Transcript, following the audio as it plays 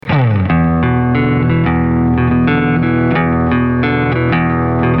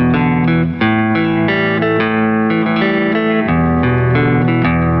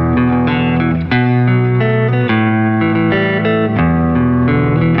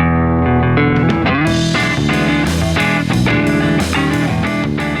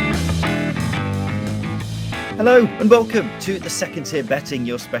Hello and welcome to the Second Tier Betting,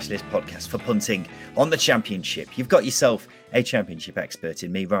 your specialist podcast for punting on the Championship. You've got yourself a Championship expert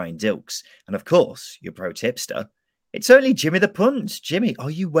in me, Ryan Dilks, and of course, your pro tipster. It's only Jimmy the Punt. Jimmy,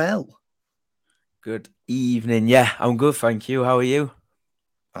 are you well? Good evening. Yeah, I'm good, thank you. How are you?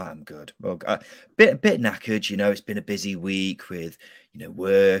 I'm good. Well, a bit knackered, it's been a busy week with,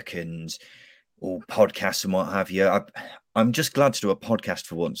 work and all podcasts and what have you. I'm just glad to do a podcast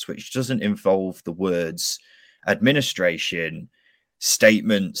for once, which doesn't involve the words administration,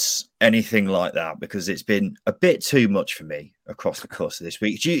 statements, anything like that, because it's been a bit too much for me across the course of this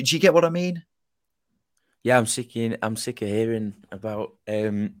week. Do you get what I mean? Yeah, I'm sick of hearing about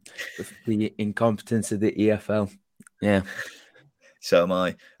the incompetence of the EFL. Yeah. So am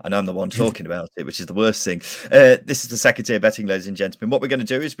I, and I'm the one talking about it, which is the worst thing. This is the Second Tier Betting, ladies and gentlemen. What we're going to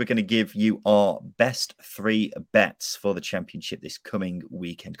do is we're going to give you our best 3 bets for the Championship this coming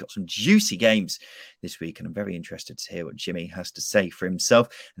weekend. Got some juicy games this week, and I'm very interested to hear what Jimmy has to say for himself.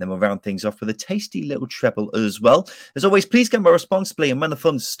 And then we'll round things off with a tasty little treble as well. As always, please gamble responsibly, and when the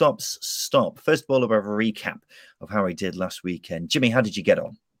fun stops, stop. First of all, I'll have a recap of how I did last weekend. Jimmy, how did you get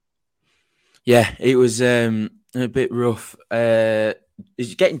on? Yeah, it was a bit rough.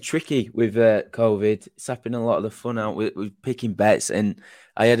 It's getting tricky with COVID. It's sapping a lot of the fun out with picking bets. And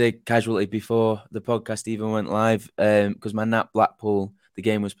I had a casualty before the podcast even went live because my Nat Blackpool, the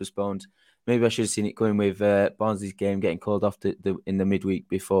game was postponed. Maybe I should have seen it going with Barnsley's game getting called off in the midweek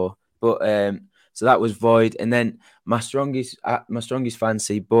before. But so that was void. And then my strongest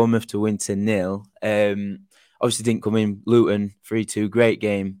fancy, Bournemouth to win 2-0. Obviously didn't come in. Luton 3-2, great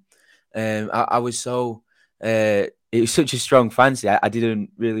game. I was so it was such a strong fancy. I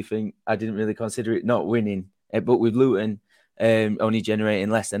didn't really consider it not winning. But with Luton only generating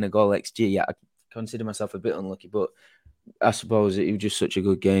less than a goal XG, I consider myself a bit unlucky. But I suppose it was just such a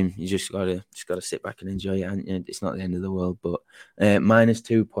good game. You just gotta sit back and enjoy it. And it's not the end of the world. But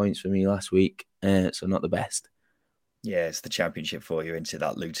 -2 points for me last week, so not the best. Yeah, it's the Championship for you into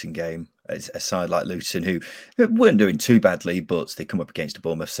that Luton game. It's a side like Luton who weren't doing too badly, but they come up against a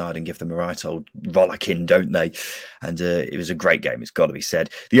Bournemouth side and give them a right old rollicking, don't they? And it was a great game, it's got to be said.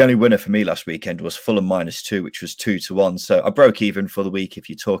 The only winner for me last weekend was Fulham -2, which was 2-1. So I broke even for the week if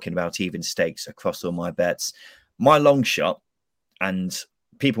you're talking about even stakes across all my bets. My long shot, and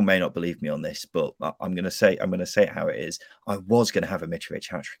people may not believe me on this, but I'm going to say it how it is. I was going to have a Mitrovic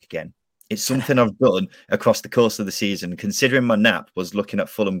hat-trick again. It's something I've done across the course of the season. Considering my nap was looking at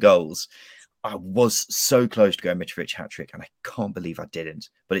Fulham goals, I was so close to going Mitrovic hat-trick, and I can't believe I didn't.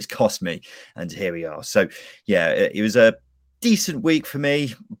 But it's cost me, and here we are. So, yeah, it was a decent week for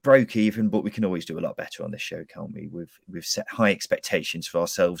me. Broke even, but we can always do a lot better on this show, can't we? We've set high expectations for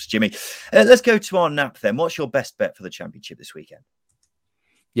ourselves. Jimmy, let's go to our nap then. What's your best bet for the Championship this weekend?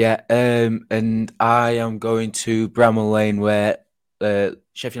 Yeah, and I am going to Bramall Lane where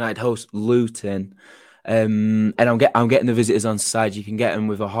Sheffield United host Luton, and I'm getting the visitors on side. You can get them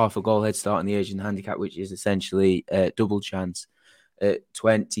with a half a goal head start on the Asian handicap, which is essentially double chance at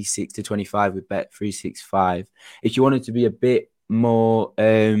 26-25 with Bet365. If you wanted to be a bit more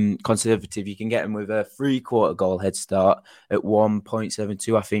conservative, you can get them with a 3/4 goal head start at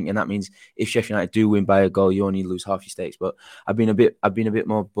 1.72, I think, and that means if Sheffield United do win by a goal, you only lose half your stakes. But I've been a bit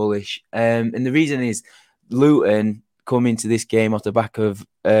more bullish, and the reason is Luton come into this game off the back of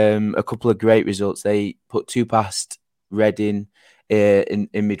a couple of great results. They put 2 past Reading in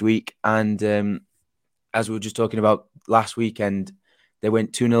midweek, and as we were just talking about last weekend, they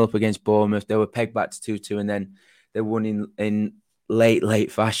went 2-0 up against Bournemouth. They were pegged back to 2-2, and then they won in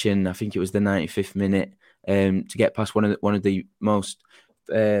late fashion. I think it was the 95th minute to get past one of the most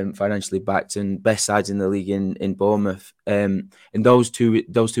financially backed and best sides in the league in Bournemouth. And those two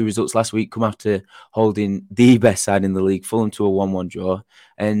results last week come after holding the best side in the league, Fulham, to a 1-1 draw.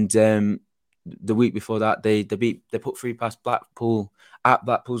 And the week before that, they put 3 past Blackpool at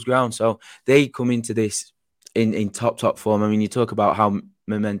Blackpool's ground. So they come into this in top form. I mean, you talk about how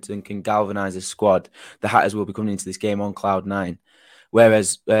momentum can galvanise a squad. The Hatters will be coming into this game on cloud 9,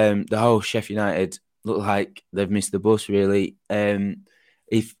 whereas the whole Sheffield United look like they've missed the bus really.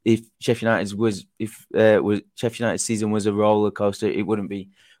 If Sheffield United's season was a roller coaster, it wouldn't be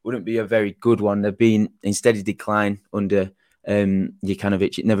a very good one. They've been in steady decline under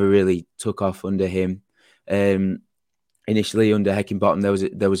Jokanovic. It never really took off under him. Initially under Heckingbottom,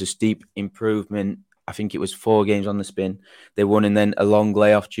 there was a steep improvement. I think it was 4 games on the spin. They won, and then a long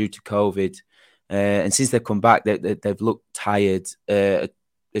layoff due to COVID. And since they've come back, they've looked tired.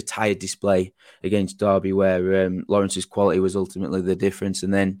 A tired display against Derby, where Lawrence's quality was ultimately the difference.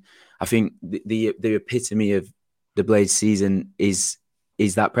 And then I think the epitome of the Blades season is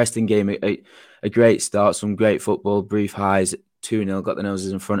is that Preston game a great start, some great football, brief highs, 2-0, got the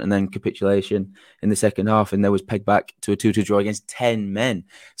noses in front, and then capitulation in the second half, and there was pegged back to a 2-2 draw against 10 men.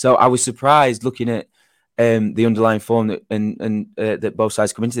 So I was surprised looking at the underlying form that both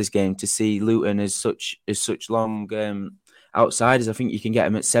sides come into this game to see Luton as such long outsiders. I think you can get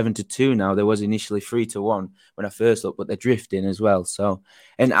them at 7-2 now. There was initially 3-1 when I first looked, but they're drifting as well. So,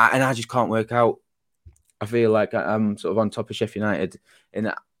 and I just can't work out. I feel like I'm sort of on top of Sheffield United,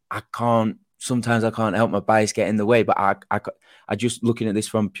 and sometimes I can't help my bias get in the way, but I just looking at this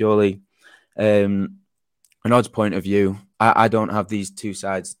from purely an odds point of view, I don't have these two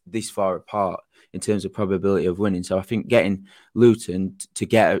sides this far apart in terms of probability of winning. So I think taking Luton to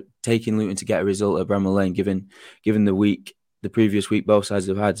get a result at Bramall Lane, given the previous week both sides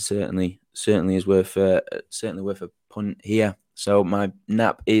have had, certainly is worth a punt here. So my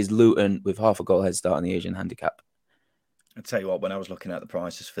nap is Luton with half a goal head start on the Asian handicap. I'll tell you what, when I was looking at the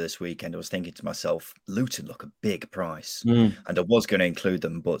prices for this weekend, I was thinking to myself, Luton look a big price. And I was going to include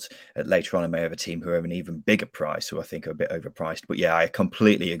them, but later on I may have a team who have an even bigger price, who I think are a bit overpriced. But yeah, I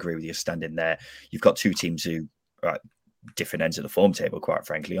completely agree with you standing there. You've got two teams who are at different ends of the form table, quite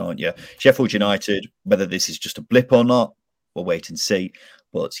frankly, aren't you? Sheffield United, whether this is just a blip or not, we'll wait and see.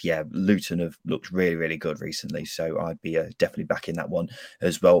 But yeah, Luton have looked really, really good recently. So I'd be definitely backing that one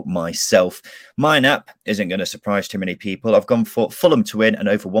as well myself. My nap isn't going to surprise too many people. I've gone for Fulham to win and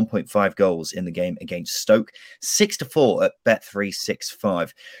over 1.5 goals in the game against Stoke. 6-4 at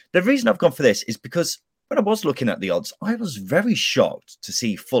Bet365. The reason I've gone for this is because when I was looking at the odds, I was very shocked to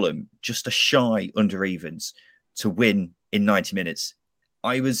see Fulham just a shy under evens to win in 90 minutes.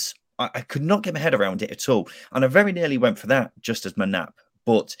 I could not get my head around it at all. And I very nearly went for that just as my nap.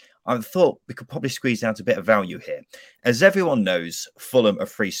 But I thought we could probably squeeze out a bit of value here. As everyone knows, Fulham are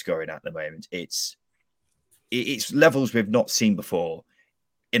free scoring at the moment. It's levels we've not seen before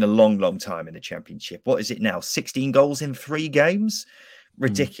in a long, long time in the Championship. What is it now? 16 goals in 3 games?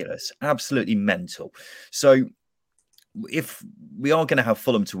 Ridiculous. Absolutely mental. So if we are going to have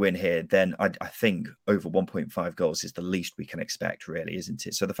Fulham to win here, then I think over 1.5 goals is the least we can expect, really, isn't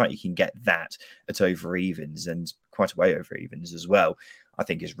it? So the fact you can get that at over evens and quite a way over evens as well, I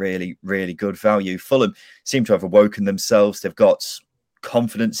think is really, really good value. Fulham seem to have awoken themselves. They've got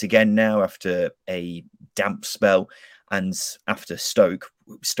confidence again now after a damp spell. And after Stoke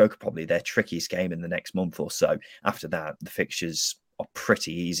are probably their trickiest game in the next month or so. After that, the fixtures are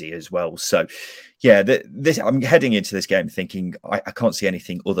pretty easy as well. So, yeah, I'm heading into this game thinking I can't see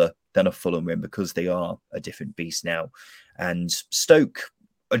anything other than a Fulham win because they are a different beast now. And Stoke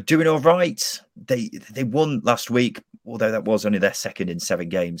are doing all right. They won last week, although that was only their second in 7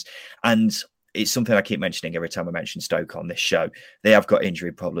 games. And it's something I keep mentioning every time I mention Stoke on this show. They have got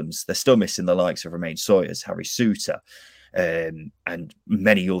injury problems. They're still missing the likes of Romain Sawyers, Harry Souttar, and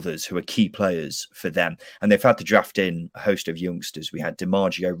many others who are key players for them. And they've had to draft in a host of youngsters. We had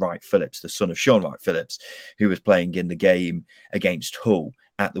DiMaggio Wright-Phillips, the son of Sean Wright-Phillips, who was playing in the game against Hull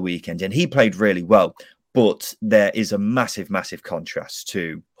at the weekend. And he played really well. But there is a massive, massive contrast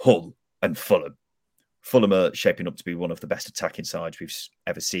to Hull and Fulham. Fulham are shaping up to be one of the best attacking sides we've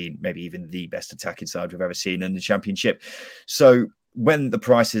ever seen, maybe even the best attacking side we've ever seen in the Championship. So when the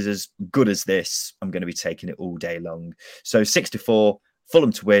price is as good as this, I'm going to be taking it all day long. So 6-4,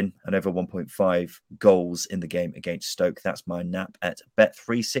 Fulham to win and over 1.5 goals in the game against Stoke. That's my nap at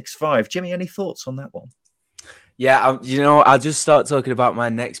Bet365. Jimmy, any thoughts on that one? Yeah, I'll just start talking about my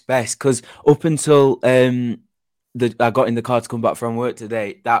next best because up until I got in the car to come back from work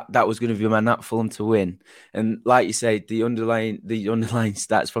today, that was going to be my nap, Fulham to win. And like you say, the underlying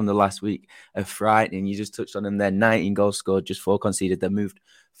stats from the last week are frightening. You just touched on them there. 19 goals scored, just 4 conceded. They moved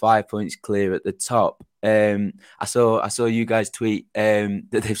 5 points clear at the top. I saw you guys tweet that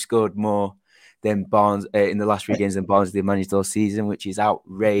they've scored more than Barnes in the last 3 games than Barnes did managed all season, which is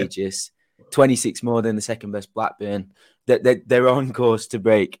outrageous. 26 more than the second best Blackburn. They're on course to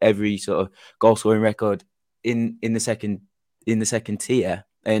break every sort of goal scoring record in the second tier.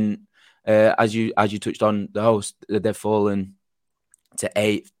 And as you touched on, the host, they've fallen to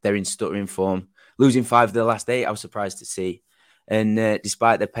 8th. They're in stuttering form, losing 5 of the last 8. I was surprised to see. And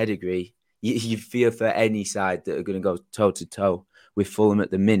despite their pedigree, you feel for any side that are going to go toe to toe with Fulham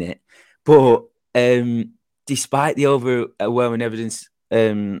at the minute. But despite the overwhelming evidence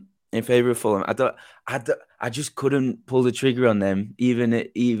in favour of Fulham, I just couldn't pull the trigger on them, even at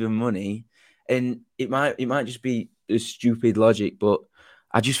even money. And it might just be a stupid logic, but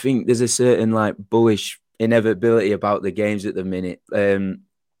I just think there's a certain bullish inevitability about the games at the minute in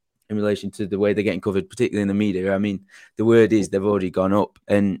relation to the way they're getting covered, particularly in the media. I mean, the word is they've already gone up,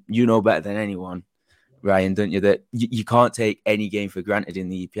 and you know better than anyone Ryan, don't you? That you can't take any game for granted in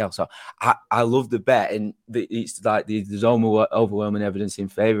the EPL. So I love the bet, and it's like there's overwhelming evidence in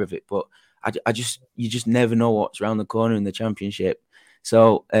favour of it. But you just never know what's around the corner in the Championship.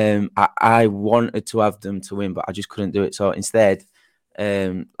 So I wanted to have them to win, but I just couldn't do it. So instead,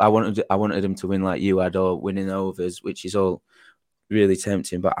 I wanted them to win like you had, or winning overs, which is all really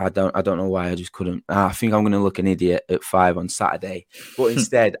tempting. But I don't know why I just couldn't. I think I'm going to look an idiot at 5 on Saturday. But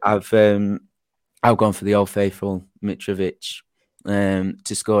instead, I've gone for the old faithful Mitrovic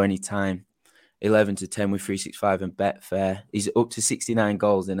to score any time. 11-10 with 365 and Betfair. He's up to 69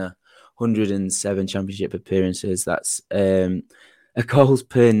 goals in 107 Championship appearances. That's a goals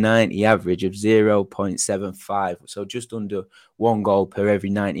per 90 average of 0.75. So just under 1 goal per every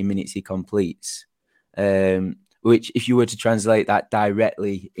 90 minutes he completes. Which, if you were to translate that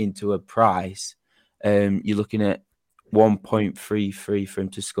directly into a price, you're looking at 1.33 for him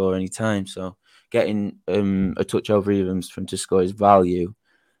to score any time. So getting a touch over evens from to score his value.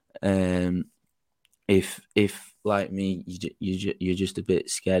 If like me, you're just a bit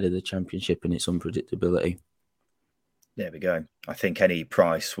scared of the Championship and its unpredictability. There we go. I think any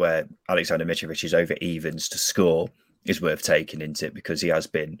price where Alexander Mitrovic is over evens to score is worth taking into it, because he has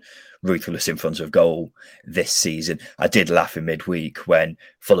been ruthless in front of goal this season. I did laugh in midweek when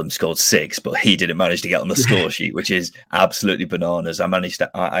Fulham scored 6, but he didn't manage to get on the score sheet, which is absolutely bananas.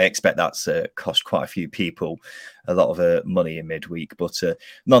 I expect that's cost quite a few people a lot of money in midweek, but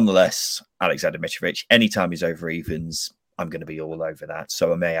nonetheless, Alexander Mitrovic, anytime he's over evens, I'm going to be all over that.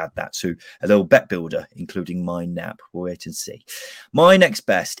 So I may add that to a little bet builder, including my nap. We'll wait and see. My next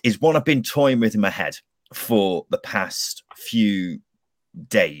best is one I've been toying with in my head for the past few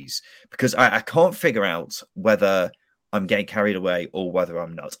days, because I can't figure out whether I'm getting carried away or whether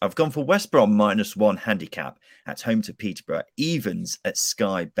I'm not. I've gone for West Brom -1 handicap at home to Peterborough, evens at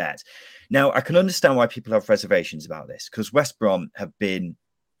Sky Bet. Now, I can understand why people have reservations about this, because West Brom have been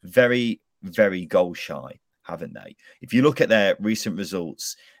very, very goal shy, haven't they? If you look at their recent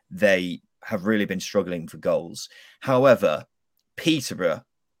results, they have really been struggling for goals. However, Peterborough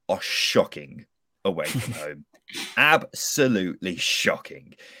are shocking away from home. Absolutely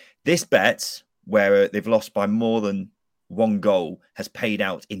shocking. This bet, where they've lost by more than 1 goal, has paid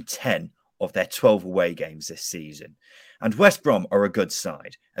out in 10 of their 12 away games this season. And West Brom are a good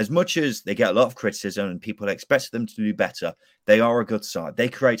side. As much as they get a lot of criticism and people expect them to do better, they are a good side. They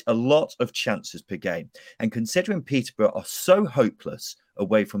create a lot of chances per game. And considering Peterborough are so hopeless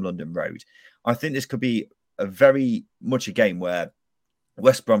away from London Road, I think this could be a very much a game where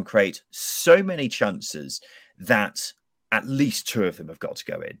West Brom create so many chances that at least 2 of them have got to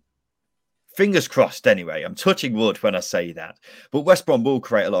go in. Fingers crossed anyway. I'm touching wood when I say that. But West Brom will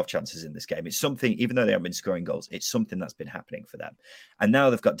create a lot of chances in this game. It's something, even though they haven't been scoring goals, it's something that's been happening for them. And now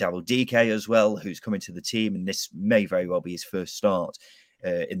they've got Daryl DK as well, who's coming to the team. And this may very well be his first start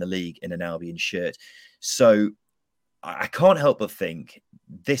in the league in an Albion shirt. So I can't help but think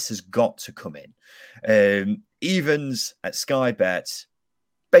this has got to come in. Evens at Sky Bet,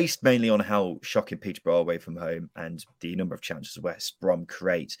 based mainly on how shocking Peterborough are away from home and the number of chances West Brom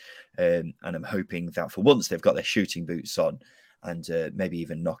create. And I'm hoping that for once they've got their shooting boots on and maybe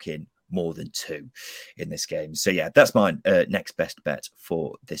even knock in more than 2 in this game. So yeah, that's my next best bet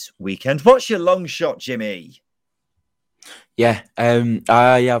for this weekend. What's your long shot, Jimmy? Yeah,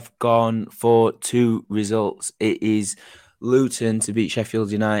 I have gone for 2 results. It is Luton to beat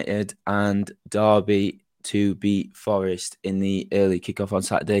Sheffield United and Derby to beat Forest in the early kickoff on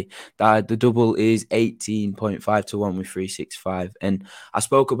Saturday. The double is 18.5 to 1 with 365. And I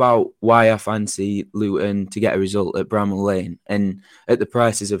spoke about why I fancy Luton to get a result at Bramall Lane. And at the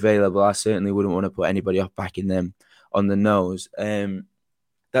prices available, I certainly wouldn't want to put anybody off backing them on the nose.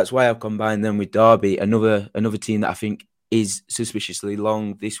 That's why I've combined them with Derby, another team that I think is suspiciously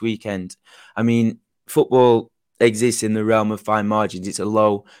long this weekend. I mean, football exists in the realm of fine margins. It's a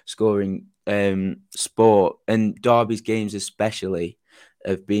low scoring sport, and Derby's games especially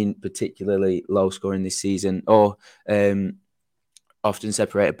have been particularly low scoring this season, or often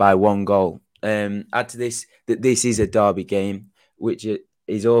separated by 1 goal. Add to this that this is a Derby game, which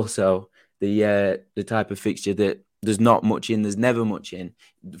is also the type of fixture that there's not much in, there's never much in.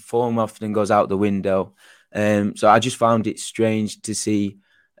 The form often goes out the window. So I just found it strange to see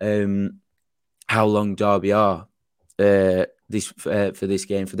how long Derby are for this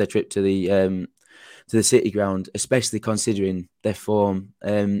game, for their trip to the City Ground, especially considering their form.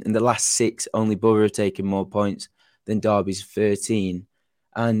 In the last 6, only Borough have taken more points than Derby's 13.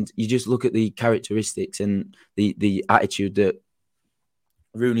 And you just look at the characteristics and the attitude that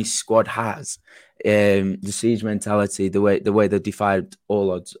Rooney's squad has. the siege mentality, the way they defied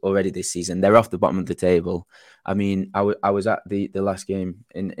all odds already this season. They're off the bottom of the table. I mean, I was at the last game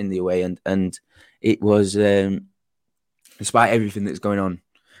in the away, and it was despite everything that's going on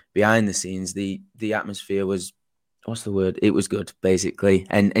behind the scenes, the atmosphere was, what's the word? It was good, basically,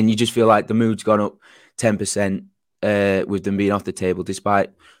 and you just feel like the mood's gone up 10% with them being off the table,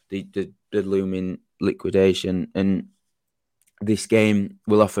 despite the looming liquidation. And this game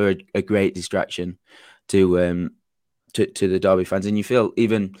will offer a great distraction to the Derby fans, and you feel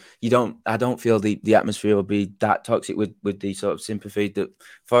I don't feel the atmosphere will be that toxic with the sort of sympathy that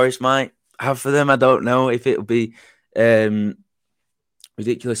Forest might have for them. I don't know if it'll be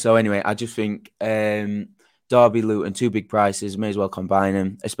ridiculous. So anyway, I just think Derby, Luton, two big prices, may as well combine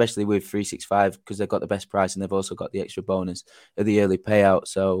them, especially with 365 because they've got the best price and they've also got the extra bonus of the early payout.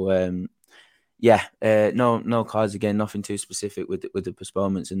 So no cards again, nothing too specific with the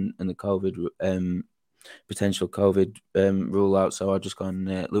postponements and the COVID potential COVID rule out. So I'll just go on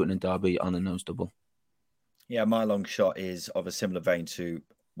Luton and Derby on a nose double. Yeah, my long shot is of a similar vein to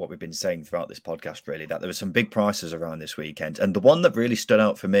what we've been saying throughout this podcast, really, that there were some big prices around this weekend. And the one that really stood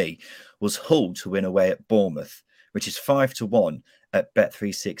out for me was Hull to win away at Bournemouth, which is 5-1 at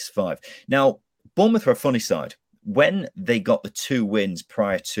Bet365. Now, Bournemouth are a funny side. When they got the 2 wins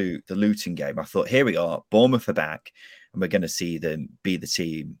prior to the Luton game, I thought, here we are, Bournemouth are back, and we're going to see them be the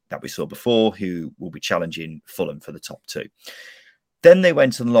team that we saw before, who will be challenging Fulham for the top 2. Then they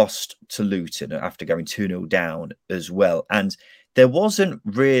went and lost to Luton after going 2-0 down as well. And there wasn't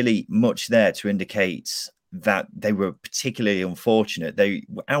really much there to indicate that they were particularly unfortunate. They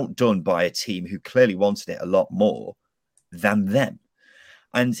were outdone by a team who clearly wanted it a lot more than them.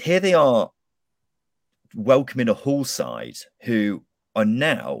 And here they are welcoming a Hull side who are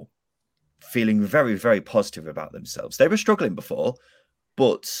now feeling very, very positive about themselves. They were struggling before,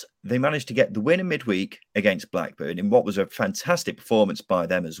 but they managed to get the win in midweek against Blackburn in what was a fantastic performance by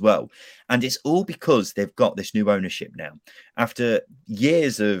them as well. And it's all because they've got this new ownership now. After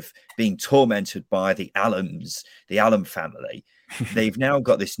years of being tormented by the Allams, the Allam family, they've now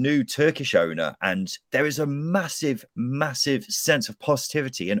got this new Turkish owner, and there is a massive, massive sense of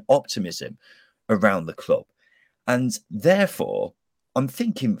positivity and optimism around the club. And therefore, I'm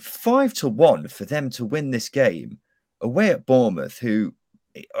thinking 5-1 for them to win this game away at Bournemouth, who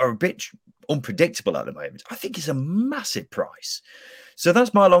are a bit unpredictable at the moment. I think it's a massive price. So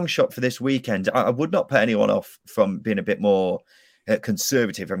that's my long shot for this weekend. I would not put anyone off from being a bit more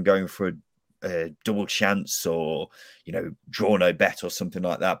conservative. I'm going for a double chance or, draw no bet or something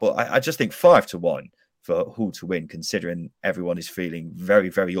like that. But I just think 5-1 for Hull to win, considering everyone is feeling very,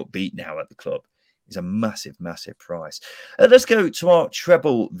 very upbeat now at the club, is a massive, massive price. Let's go to our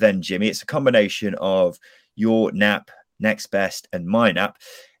treble then, Jimmy. It's a combination of your nap, next best, and my nap,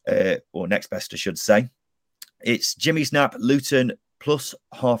 or next best, I should say. It's Jimmy's nap, Luton plus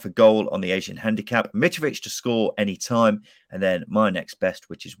half a goal on the Asian handicap, Mitrovic to score any time, and then my next best,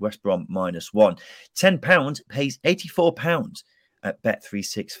 which is West Brom -1. £10 pays £84 at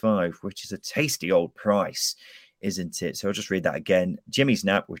Bet365, which is a tasty old price, isn't it? So I'll just read that again. Jimmy's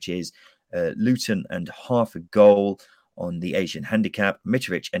nap, which is Luton and half a goal on the Asian handicap,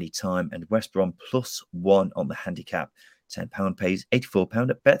 Mitrovic anytime, and West Brom +1 on the handicap. £10 pays £84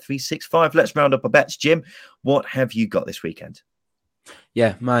 at Bet365. Let's round up our bets. Jim, what have you got this weekend?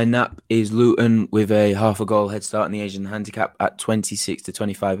 Yeah, my nap is Luton with a half a goal head start in the Asian handicap at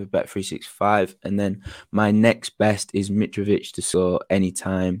 26-25 at Bet365. And then my next best is Mitrovic to score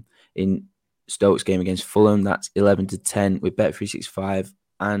anytime in Stoke's game against Fulham. That's 11-10 with Bet365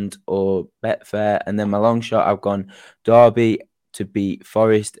 and or Betfair. And then my long shot, I've gone Derby to beat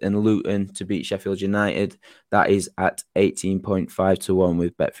Forest and Luton to beat Sheffield United. That is at 18.5-1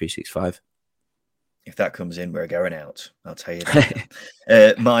 with Bet365. If that comes in, we're going out. I'll tell you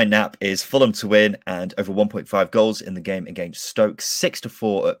that. My nap is Fulham to win and over 1.5 goals in the game against Stoke.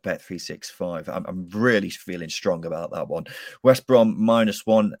 6-4 at Bet365. I'm really feeling strong about that one. West Brom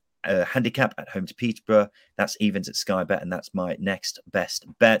 -1. Handicap at home to Peterborough. That's evens at Sky Bet, and that's my next best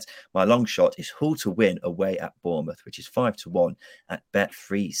bet. My long shot is Hull to win away at Bournemouth, which is 5-1 at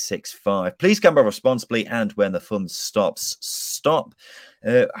Bet365. Please gamble responsibly, and when the fun stops, stop.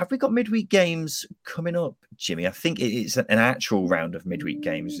 Have we got midweek games coming up, Jimmy? I think it's an actual round of midweek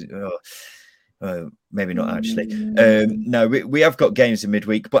games. Maybe not actually. No, we have got games in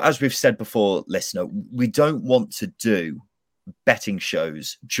midweek, but as we've said before, listener, we don't want to do betting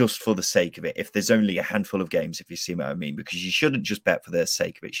shows just for the sake of it if there's only a handful of games, if you see what I mean, because you shouldn't just bet for the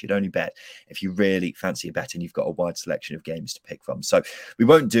sake of it. You should only bet if you really fancy a bet and you've got a wide selection of games to pick from. So we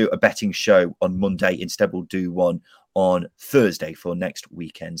won't do a betting show on Monday. Instead, we'll do one on Thursday for next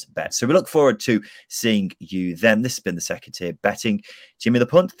weekend's bet. So we look forward to seeing you then. This has been the Second Tier Betting. Jimmy the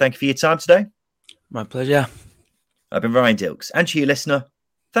Punt, thank you for your time today. My pleasure. I've been Ryan Dilks, and to you, listener,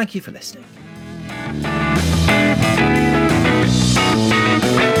 thank you for listening.